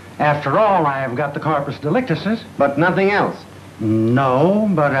 but after all, I've got the corpus delictuses. But nothing else? No,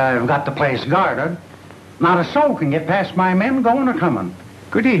 but I've got the place guarded. Not a soul can get past my men going or coming.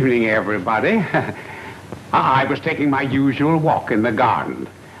 Good evening, everybody. I was taking my usual walk in the garden.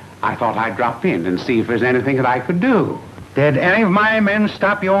 I thought I'd drop in and see if there's anything that I could do. Did any of my men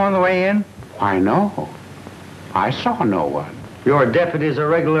stop you on the way in? Why, no. I saw no one. Your deputy's a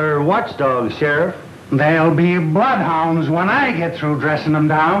regular watchdog, Sheriff. There'll be bloodhounds when I get through dressing them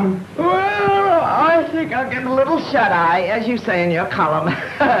down. Well, I think I'll get a little shut-eye, as you say in your column.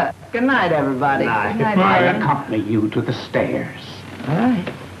 Good night, everybody. Good night. Good night, I'll Marian. accompany you to the stairs. All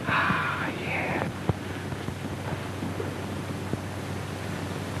right. Yeah.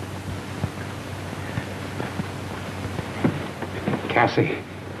 Cassie,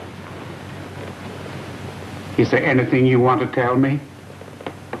 is there anything you want to tell me?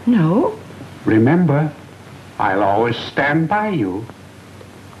 No. Remember, I'll always stand by you.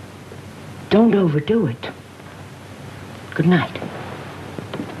 Don't overdo it. Good night.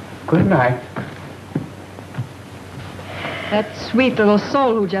 Good night. That sweet little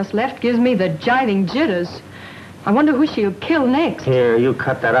soul who just left gives me the jiving jitters. I wonder who she'll kill next. Here, you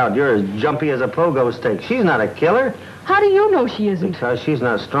cut that out. You're as jumpy as a pogo stick. She's not a killer. How do you know she isn't? Because she's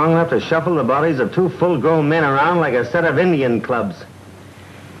not strong enough to shuffle the bodies of 2 full-grown men around like a set of Indian clubs.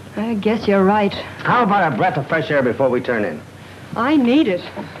 I guess you're right. How about a breath of fresh air before we turn in? I need it.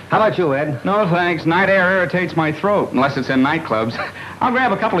 How about you, Ed? No, thanks. Night air irritates my throat, unless it's in nightclubs. I'll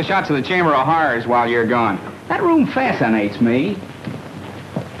grab a couple of shots of the Chamber of Horrors while you're gone. That room fascinates me.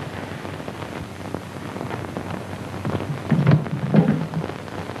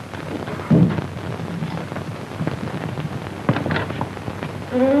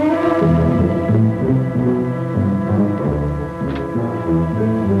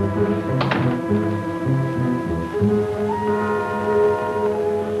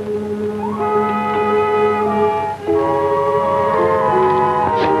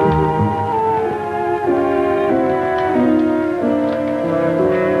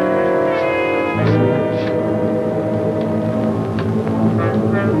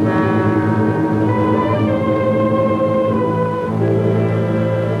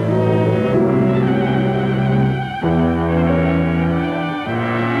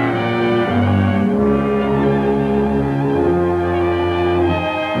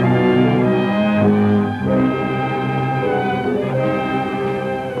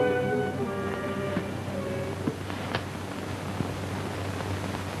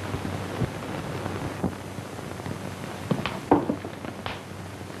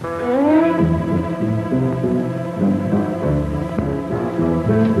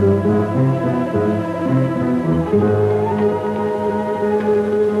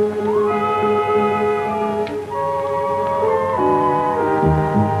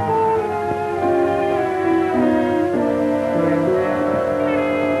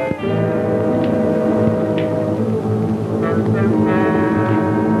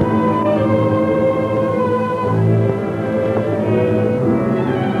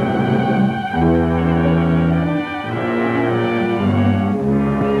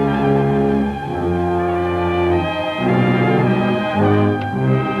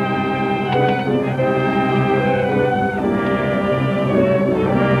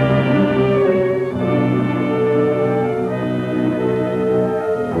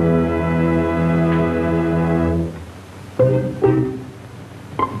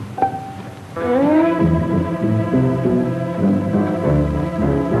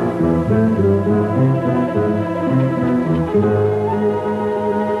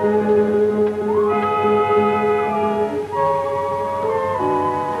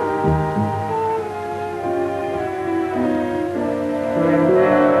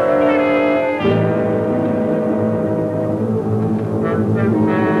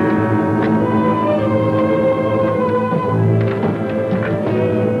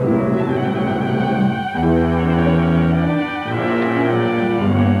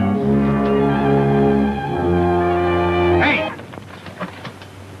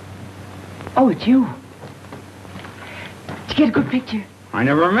 Oh, it's you. Did you get a good picture? I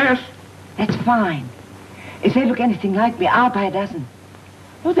never miss. That's fine. If they look anything like me, I'll buy a dozen.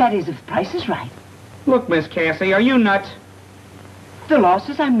 Well, that is, if the price is right. Look, Miss Cassie, are you nuts? The law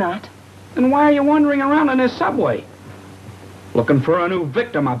says I'm not. Then why are you wandering around in this subway? Looking for a new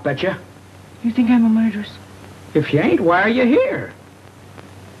victim, I bet you. You think I'm a murderess? If you ain't, why are you here?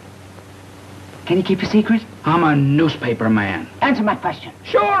 Can you keep a secret? I'm a newspaper man. Answer my question.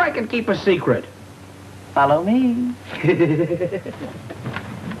 Sure, I can keep a secret. Follow me.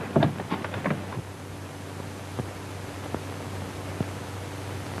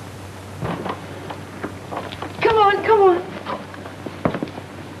 Come on, come on.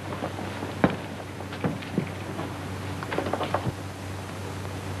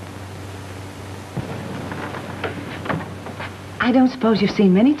 I don't suppose you've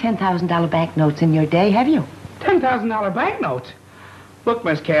seen many $10,000 banknotes in your day, have you? $10,000 banknotes? Look,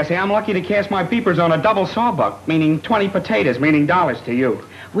 Miss Cassie, I'm lucky to cast my peepers on a double sawbuck, meaning 20 potatoes, meaning dollars to you.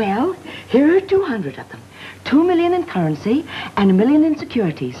 Well, here are 200 of them. 2 million in currency and $1 million in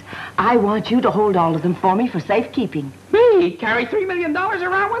securities. I want you to hold all of them for me for safekeeping. Me? Carry $3 million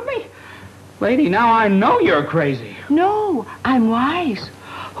around with me? Lady, now I know you're crazy. No, I'm wise.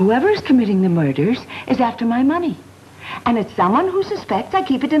 Whoever is committing the murders is after my money. And it's someone who suspects I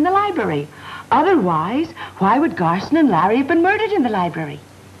keep it in the library. Otherwise, why would Garson and Larry have been murdered in the library?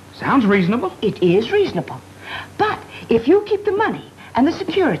 Sounds reasonable. It is reasonable. But if you keep the money and the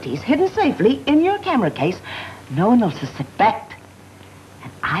securities hidden safely in your camera case, no one will suspect.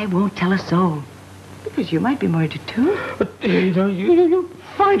 And I won't tell a soul. Because you might be murdered, too. But you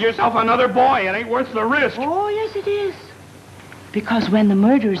find yourself another boy. It ain't worth the risk. Oh, yes, it is. Because when the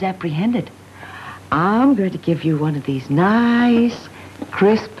murderer is apprehended, I'm going to give you one of these nice,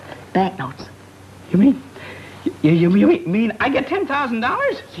 crisp banknotes. You mean I get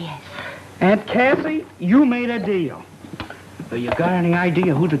 $10,000? Yes. Aunt Cassie, you made a deal. You got any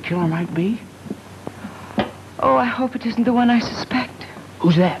idea who the killer might be? Oh, I hope it isn't the one I suspect.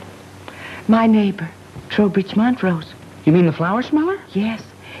 Who's that? My neighbor, Trowbridge Montrose. You mean the flower smeller? Yes.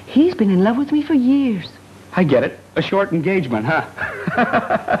 He's been in love with me for years. I get it. A short engagement, huh?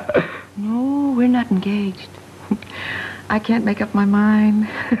 No, we're not engaged. I can't make up my mind.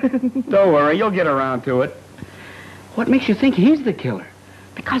 Don't worry, you'll get around to it. What makes you think he's the killer?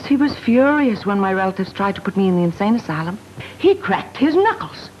 Because he was furious when my relatives tried to put me in the insane asylum. He cracked his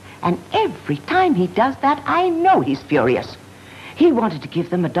knuckles. And every time he does that, I know he's furious. He wanted to give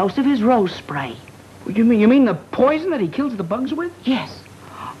them a dose of his rose spray. You mean the poison that he kills the bugs with? Yes.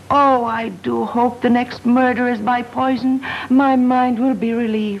 Oh, I do hope the next murder is by poison. My mind will be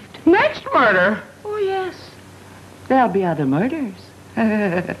relieved. Next murder? Oh, yes. There'll be other murders.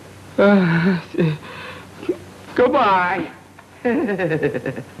 Goodbye.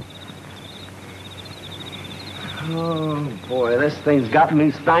 Oh, boy, this thing's got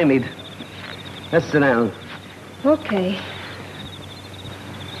me stymied. Let's sit down. Okay.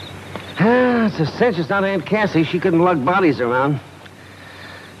 It's a cinch it's not Aunt Cassie. She couldn't lug bodies around.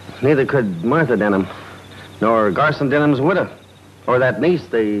 Neither could Martha Denham, nor Garson Denham's widow, or that niece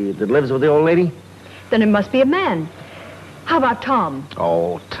that lives with the old lady. Then it must be a man. How about Tom?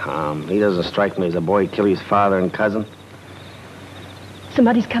 Oh, Tom. He doesn't strike me as a boy kill his father and cousin.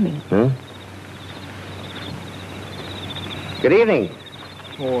 Somebody's coming. Huh? Good evening.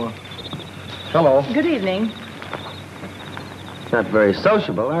 Oh, hello. Good evening. Not very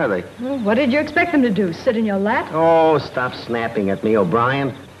sociable, are they? Well, what did you expect them to do? Sit in your lap? Oh, stop snapping at me,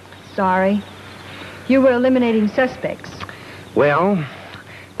 O'Brien. Sorry. You were eliminating suspects. Well,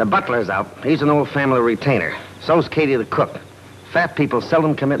 the butler's out. He's an old family retainer. So's Katie the cook. Fat people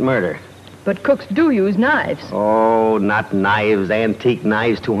seldom commit murder. But cooks do use knives. Oh, not knives. Antique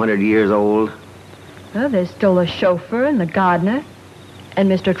knives, 200 years old. Well, there's still the chauffeur and the gardener. And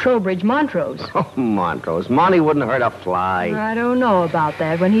Mr. Trowbridge Montrose. Oh, Montrose. Monty wouldn't hurt a fly. I don't know about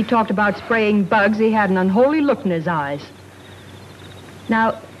that. When he talked about spraying bugs, he had an unholy look in his eyes.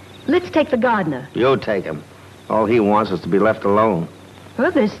 Now, let's take the gardener. You take him. All he wants is to be left alone.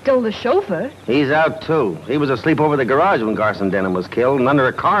 Well, there's still the chauffeur. He's out, too. He was asleep over the garage when Garson Denham was killed and under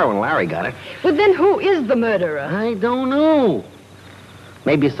a car when Larry got it. Well, then who is the murderer? I don't know.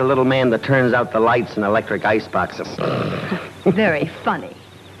 Maybe it's the little man that turns out the lights in electric ice boxes. Very funny.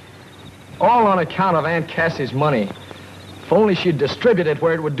 All on account of Aunt Cassie's money. If only she'd distribute it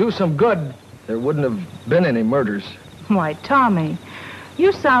where it would do some good, there wouldn't have been any murders. Why, Tommy,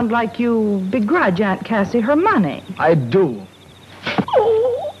 you sound like you begrudge Aunt Cassie her money. I do.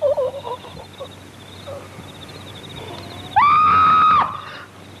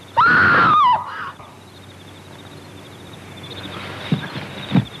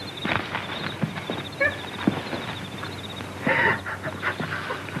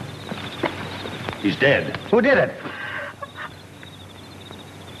 He's dead. Who did it?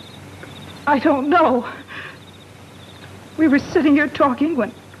 I don't know. We were sitting here talking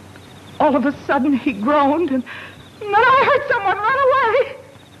when all of a sudden he groaned and then I heard someone run away.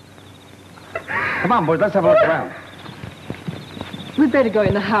 Come on, boys, let's have a look around. We'd better go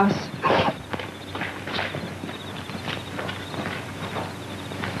in the house.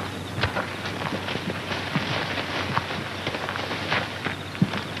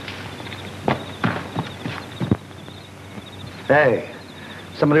 Hey,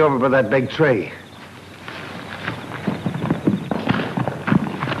 somebody over by that big tree.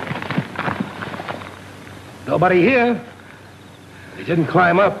 Nobody here. He didn't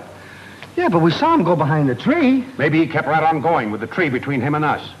climb up. Yeah, but we saw him go behind the tree. Maybe he kept right on going with the tree between him and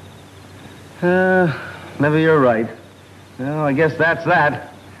us. Maybe you're right. Well, I guess that's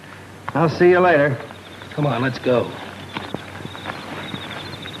that. I'll see you later. Come on, let's go.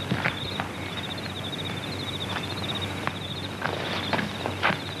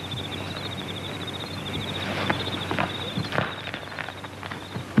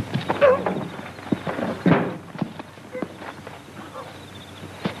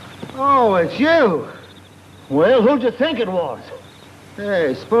 Oh, it's you. Well, who'd you think it was?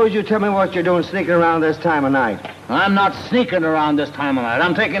 Hey, suppose you tell me what you're doing sneaking around this time of night. I'm not sneaking around this time of night.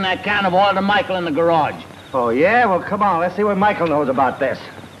 I'm taking that can of oil to Michael in the garage. Oh, yeah? Well, come on. Let's see what Michael knows about this.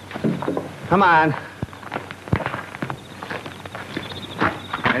 Come on.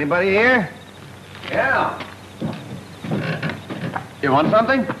 Anybody here? Yeah. You want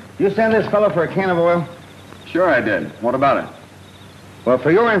something? You send this fellow for a can of oil? Sure I did. What about it? Well,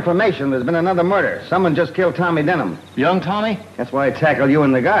 for your information, there's been another murder. Someone just killed Tommy Denham. Young Tommy? That's why I tackled you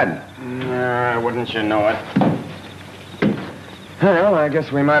in the garden. Wouldn't you know it? Well, I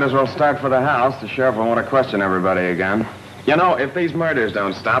guess we might as well start for the house. The sheriff will want to question everybody again. You know, if these murders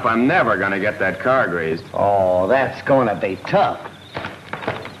don't stop, I'm never going to get that car greased. Oh, that's going to be tough.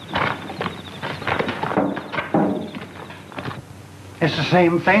 It's the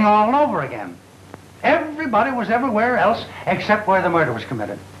same thing all over again. Everybody was everywhere else except where the murder was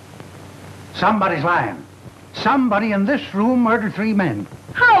committed. Somebody's lying. Somebody in this room murdered 3 men.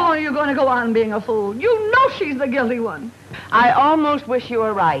 How long are you going to go on being a fool? You know she's the guilty one. I almost wish you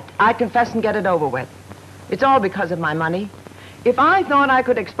were right. I'd confess and get it over with. It's all because of my money. If I thought I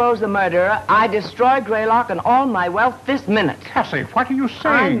could expose the murderer, I'd destroy Greylock and all my wealth this minute. Cassie, what are you saying?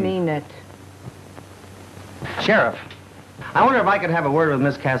 I mean it. Sheriff, I wonder if I could have a word with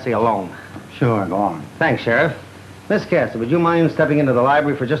Miss Cassie alone. Sure, go on. Thanks, Sheriff. Miss Cassie, would you mind stepping into the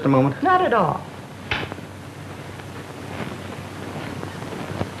library for just a moment? Not at all.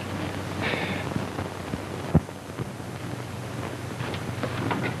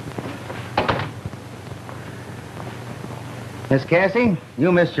 Miss Cassie,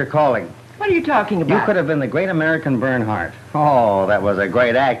 you missed your calling. What are you talking about? You could have been the great American Bernhardt. Oh, that was a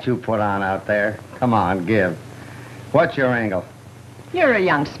great act you put on out there. Come on, give. What's your angle? You're a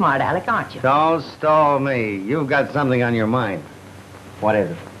young smart aleck, aren't you? Don't stall me. You've got something on your mind. What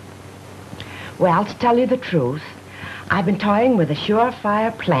is it? Well, to tell you the truth, I've been toying with a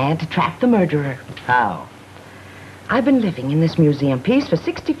surefire plan to trap the murderer. How? I've been living in this museum piece for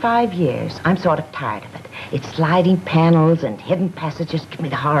 65 years. I'm sort of tired of it. Its sliding panels and hidden passages give me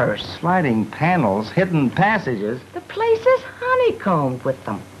the horrors. Sliding panels, hidden passages? The place is honeycombed with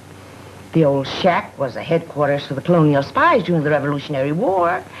them. The old shack was the headquarters for the colonial spies during the Revolutionary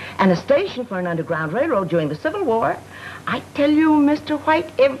War and a station for an underground railroad during the Civil War. I tell you, Mr. White,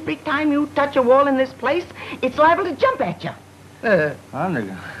 every time you touch a wall in this place, it's liable to jump at you.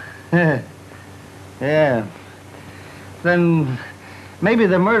 Underground. Yeah. Then maybe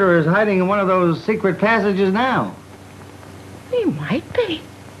the murderer is hiding in one of those secret passages now. He might be.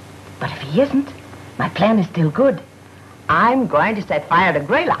 But if he isn't, my plan is still good. I'm going to set fire to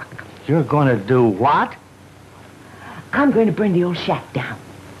Greylock. You're going to do what? I'm going to burn the old shack down.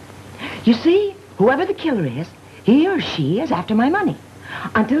 You see, whoever the killer is, he or she is after my money.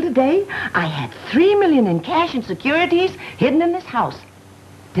 Until today, I had $3 million in cash and securities hidden in this house.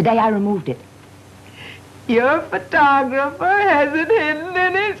 Today, I removed it. Your photographer has it hidden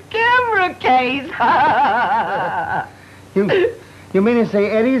in his camera case. You mean to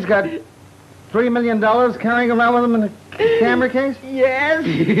say Eddie's got $3 million carrying around with him in a camera case?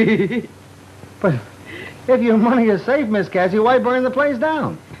 Yes. But if your money is safe, Miss Cassie, why burn the place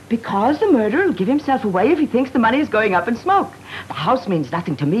down? Because the murderer will give himself away if he thinks the money is going up in smoke. The house means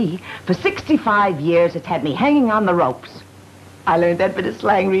nothing to me. For 65 years, it's had me hanging on the ropes. I learned that bit of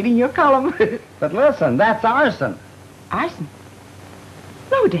slang reading your column. But listen, that's arson. Arson?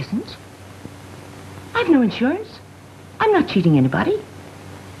 No, it isn't. I've no insurance. I'm not cheating anybody.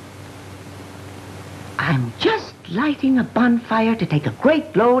 I'm just lighting a bonfire to take a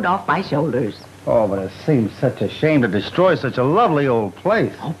great load off my shoulders. Oh, but it seems such a shame to destroy such a lovely old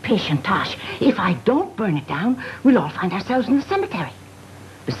place. Oh, patient, Tosh. If I don't burn it down, we'll all find ourselves in the cemetery.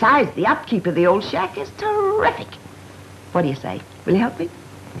 Besides, the upkeep of the old shack is terrific. What do you say? Will you help me?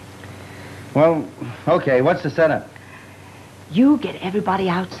 Well, okay, what's the setup? You get everybody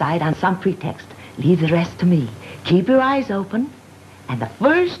outside on some pretext. Leave the rest to me. Keep your eyes open. And the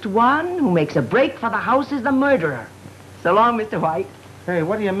first one who makes a break for the house is the murderer. So long, Mr. White. Hey,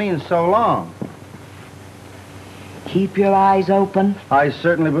 what do you mean, so long? Keep your eyes open. I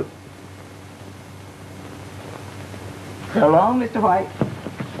certainly... So long, Mr. White.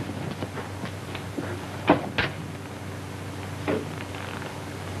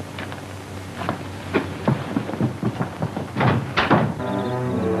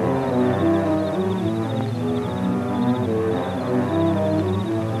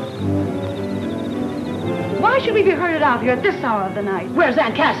 Why should we be herded out here at this hour of the night? Where's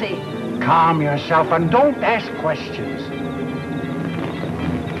Aunt Cassie? Calm yourself and don't ask questions.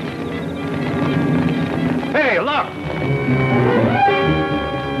 Hey, look!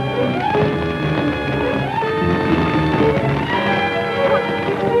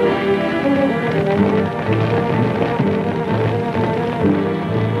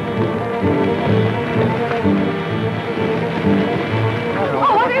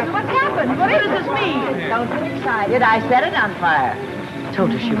 What's happened? What does this mean? Don't get excited. I set it on fire.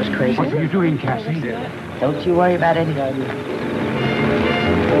 Told her she was crazy. What are you doing, Cassie? Don't you worry about it.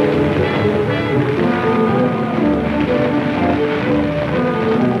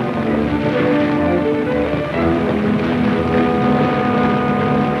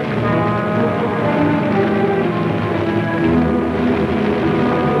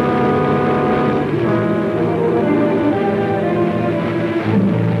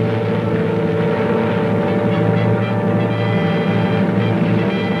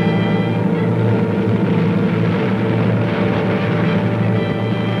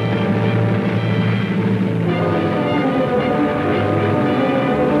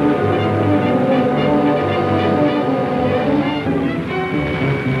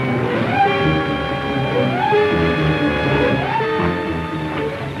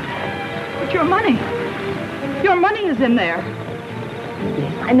 In there.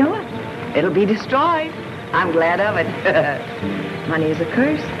 Yes, I know it. It'll be destroyed. I'm glad of it. Money is a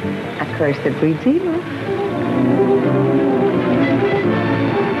curse that breeds evil.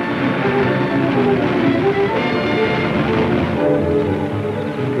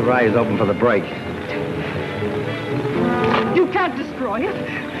 Keep your eyes open for the break. You can't destroy it.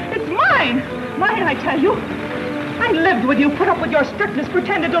 It's mine. Mine, I tell you. I lived with you, put up with your strictness,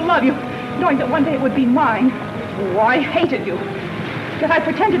 pretended to love you, knowing that one day it would be mine. Oh, I hated you. Yet I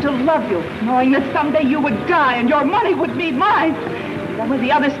pretended to love you, knowing that someday you would die and your money would be mine. Then when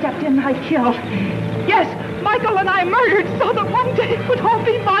the others stepped in, I killed. Yes, Michael and I murdered so that one day it would all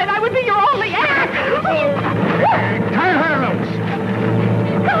be mine. I would be your only heir. Tie her loose.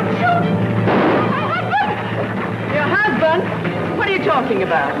 Don't shoot! My husband! Your husband? What are you talking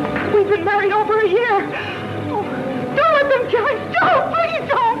about? We've been married over a year. Oh, don't let them kill him. Don't, please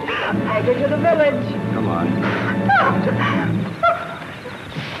don't. Take her to the village. Come on.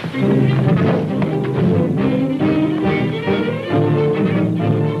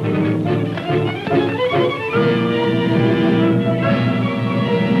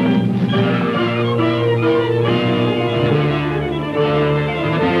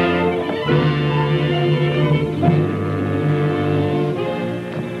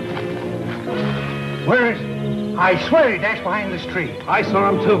 Where is he? I swear he dashed behind this tree. I saw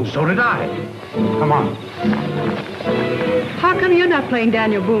him too. So did I. Come on. How come you're not playing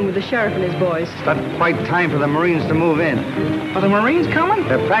Daniel Boone with the sheriff and his boys? It's not quite time for the Marines to move in. Are the Marines coming?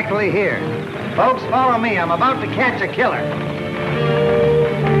 They're practically here. Folks, follow me. I'm about to catch a killer.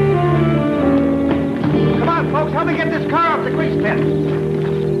 Come on, folks. Help me get this car off the grease pit.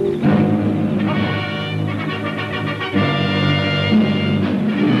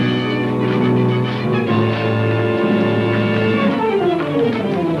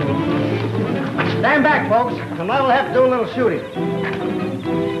 Stand back, folks. Tonight we'll have to do a little shooting.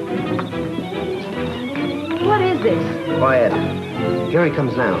 What is this? Quiet. Here he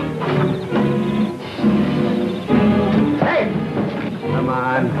comes now. Hey! Come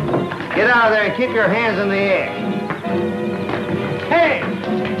on. Get out of there and keep your hands in the air. Hey!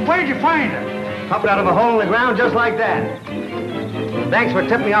 Where'd you find her? Popped out of a hole in the ground just like that. Thanks for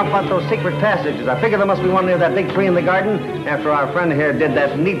tipping me off about those secret passages. I figure there must be one near that big tree in the garden after our friend here did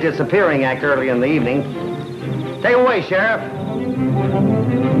that neat disappearing act early in the evening. Take it away, Sheriff.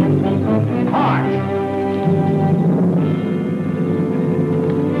 Marsh!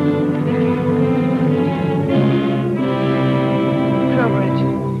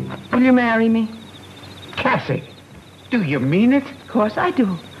 you marry me? Cassie, do you mean it? Of course I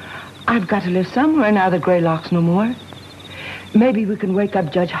do. I've got to live somewhere now that Greylock's no more. Maybe we can wake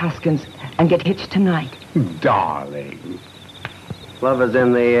up Judge Hoskins and get hitched tonight. Darling. Love is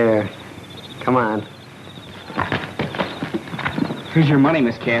in the air. Come on. Here's your money,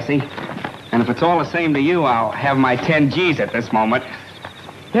 Miss Cassie. And if it's all the same to you, I'll have my 10 G's at this moment.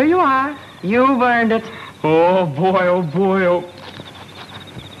 Here you are. You've earned it. Oh, boy, oh, boy, oh.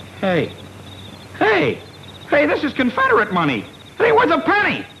 Hey. Hey, this is Confederate money. It ain't worth a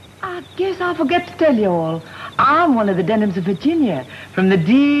penny. I guess I'll forget to tell you all. I'm one of the Denhams of Virginia, from the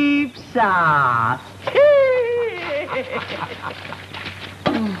deep south.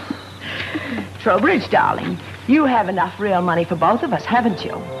 Trowbridge, darling, you have enough real money for both of us, haven't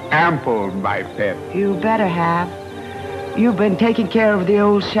you? Ample, my pet. You better have. You've been taking care of the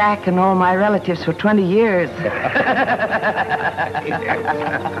old shack and all my relatives for 20 years.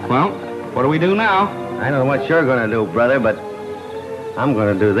 Well, what do we do now? I don't know what you're going to do, brother, but I'm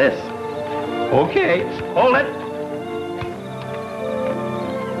going to do this. Okay, hold it.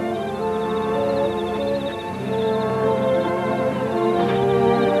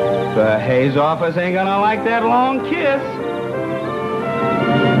 The Hayes office ain't gonna like that long kiss.